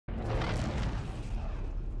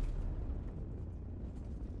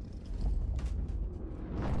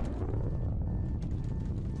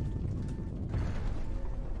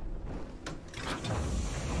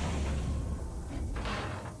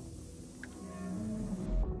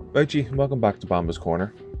Right, G, welcome back to Bamba's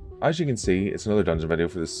Corner. As you can see, it's another dungeon video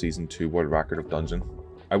for the Season 2 World Record of Dungeon.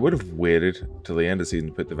 I would have waited till the end of the season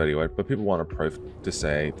to put the video out, but people wanted proof to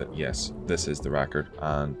say that yes, this is the record,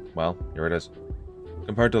 and well, here it is.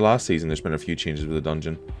 Compared to last season, there's been a few changes with the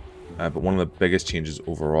dungeon, but one of the biggest changes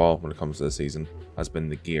overall when it comes to the season has been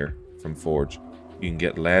the gear from Forge. You can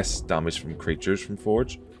get less damage from creatures from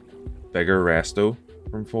Forge, bigger resto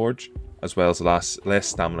from Forge, as well as less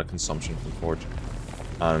stamina consumption from Forge.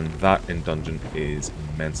 And that in Dungeon is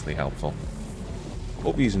immensely helpful.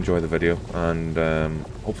 Hope you enjoy the video, and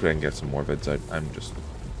hopefully I can get some more vids out. I'm just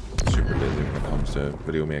super lazy when it comes to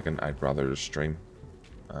video making. I'd rather just stream.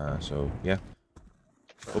 So yeah,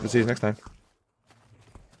 hope to see you next time.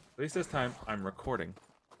 At least this time I'm recording.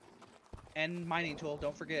 And mining tool,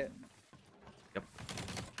 don't forget. Yep.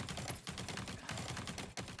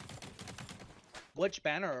 Which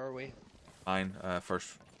banner are we? Mine,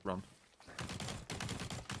 first run.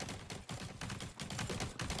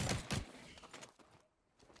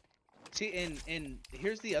 See, and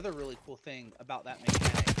here's the other really cool thing about that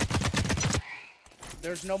mechanic.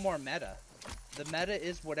 There's no more meta. The meta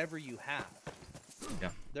is whatever you have.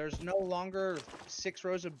 Yeah. There's no longer 6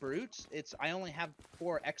 rows of brutes. It's I only have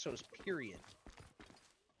 4 exos, period.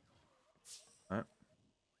 Alright.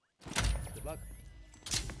 Good luck.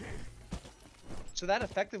 So that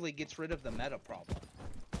effectively gets rid of the meta problem.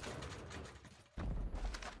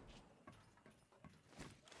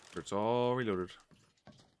 It's all reloaded.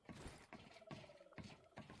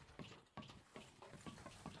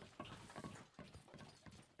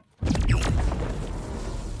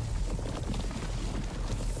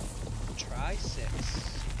 Try 6.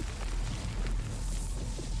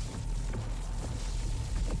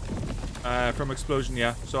 From explosion,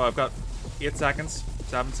 yeah. So I've got 8 seconds,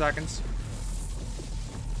 7 seconds.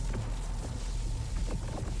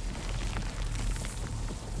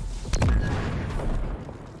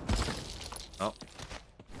 Oh.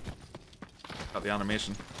 Got the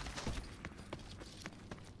animation.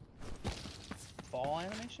 Fall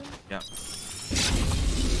animation? Yeah.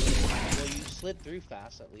 Well, you slid through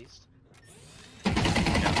fast at least.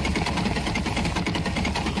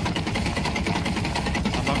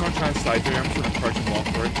 I'm not gonna try and slide through, I'm just gonna crouch and walk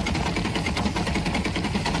through.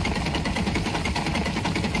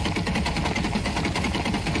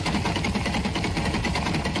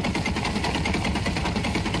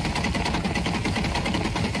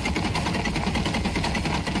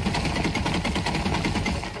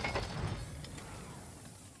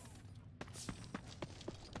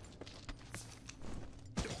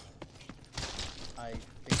 I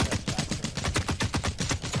think that's back.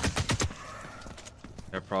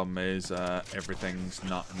 Their problem is everything's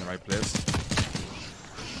not in the right place. So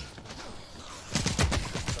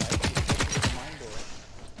I can get to the mine door.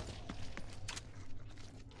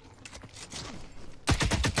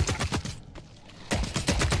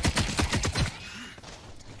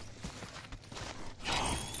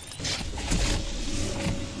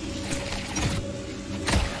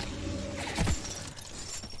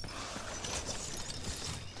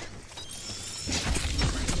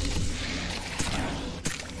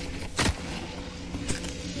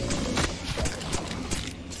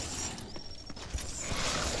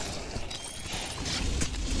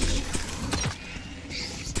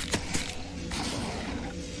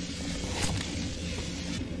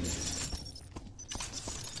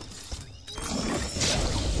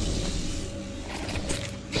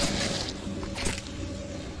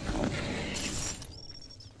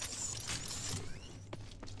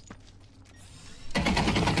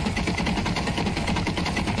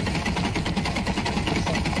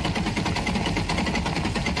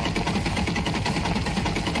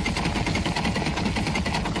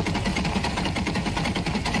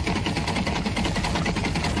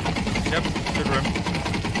 Yep, good room.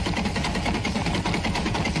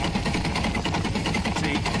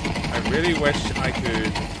 See, I really wish I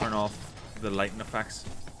could turn off the lighting effects.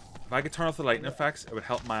 If I could turn off the lighting effects, it would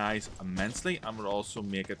help my eyes immensely and would also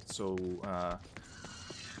make it so,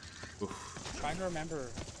 oof. Trying to remember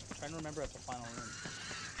at the final room.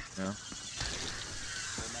 Yeah.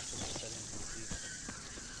 We'll mess with the settings and see.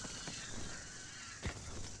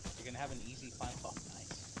 You're gonna have an easy final. Oh,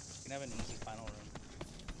 nice. You're gonna have an easy final room.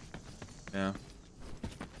 Yeah.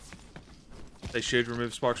 They should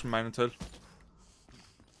remove sparks from mine until.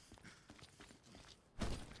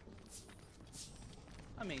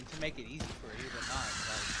 I mean, to make it easy for you, but not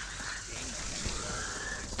like game mechanics.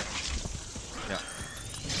 Yeah.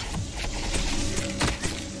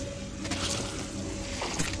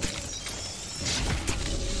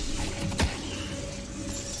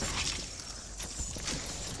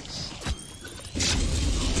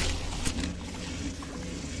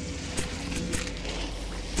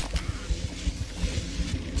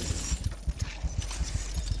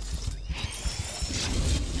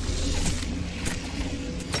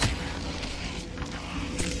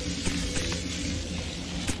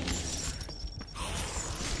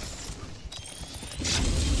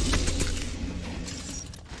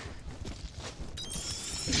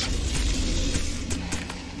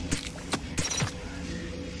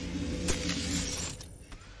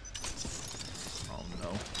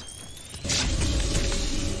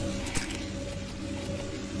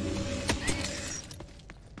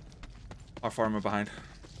 far am I behind?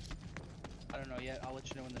 I don't know yet. I'll let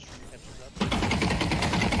you know when the stream catches up.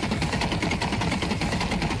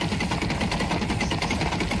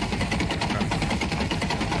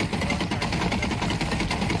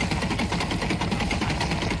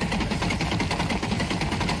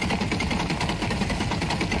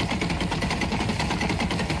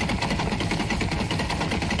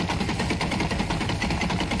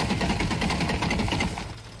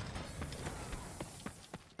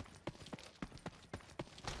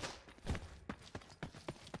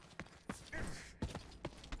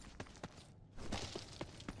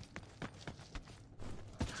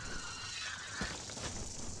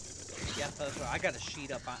 Yeah, I got a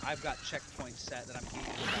sheet up. I've got checkpoints set that I'm keeping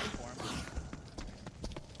for him.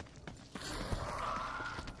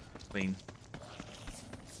 Clean.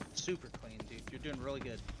 Super clean, dude. You're doing really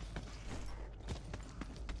good.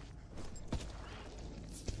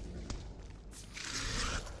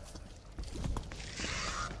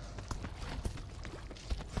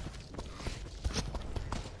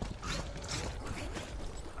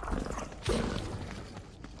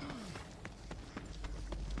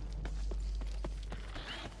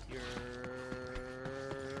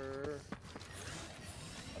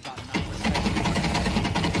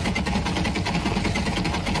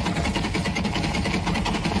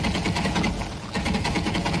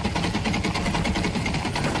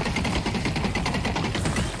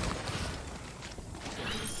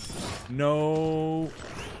 No.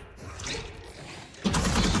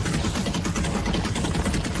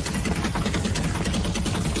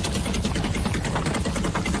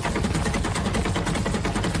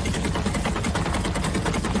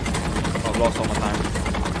 I've lost all my time.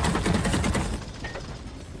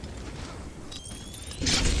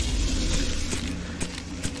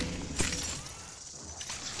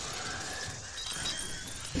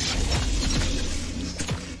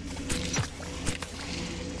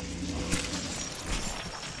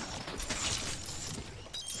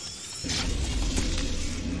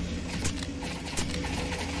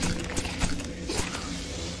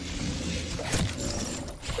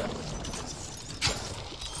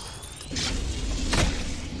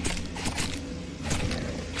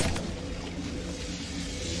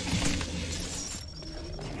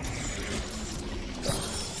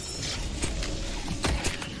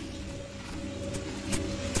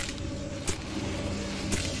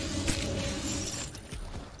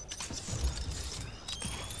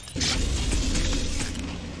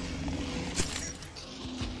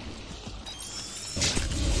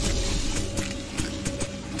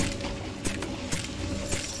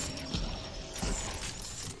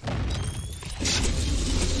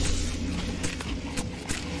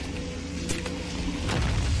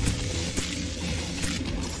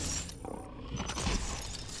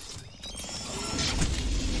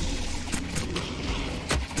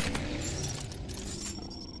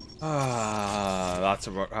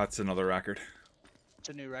 That's another record. It's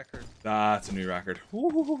a new record. That's a new record. I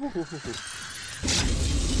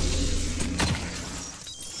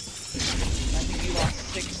think you lost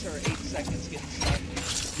 6 or 8 seconds getting stuck.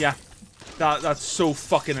 Yeah, that's so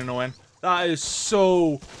fucking annoying. That is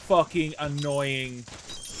so fucking annoying.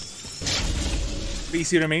 But you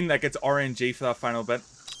see what I mean? Like, it's RNG for that final bit. I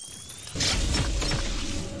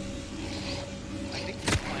think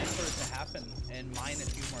you plan for it to happen and mine a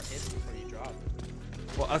few more hits before you drop.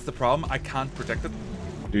 Well, that's the problem. I can't predict it.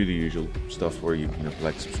 Do the usual stuff where you can,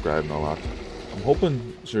 like, subscribe and all that. I'm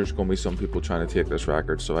hoping there's going to be some people trying to take this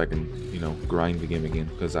record so I can, grind the game again,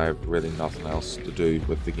 because I have really nothing else to do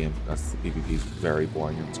with the game. That's the PvP is very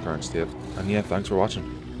boring in its current state. And yeah, thanks for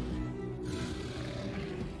watching.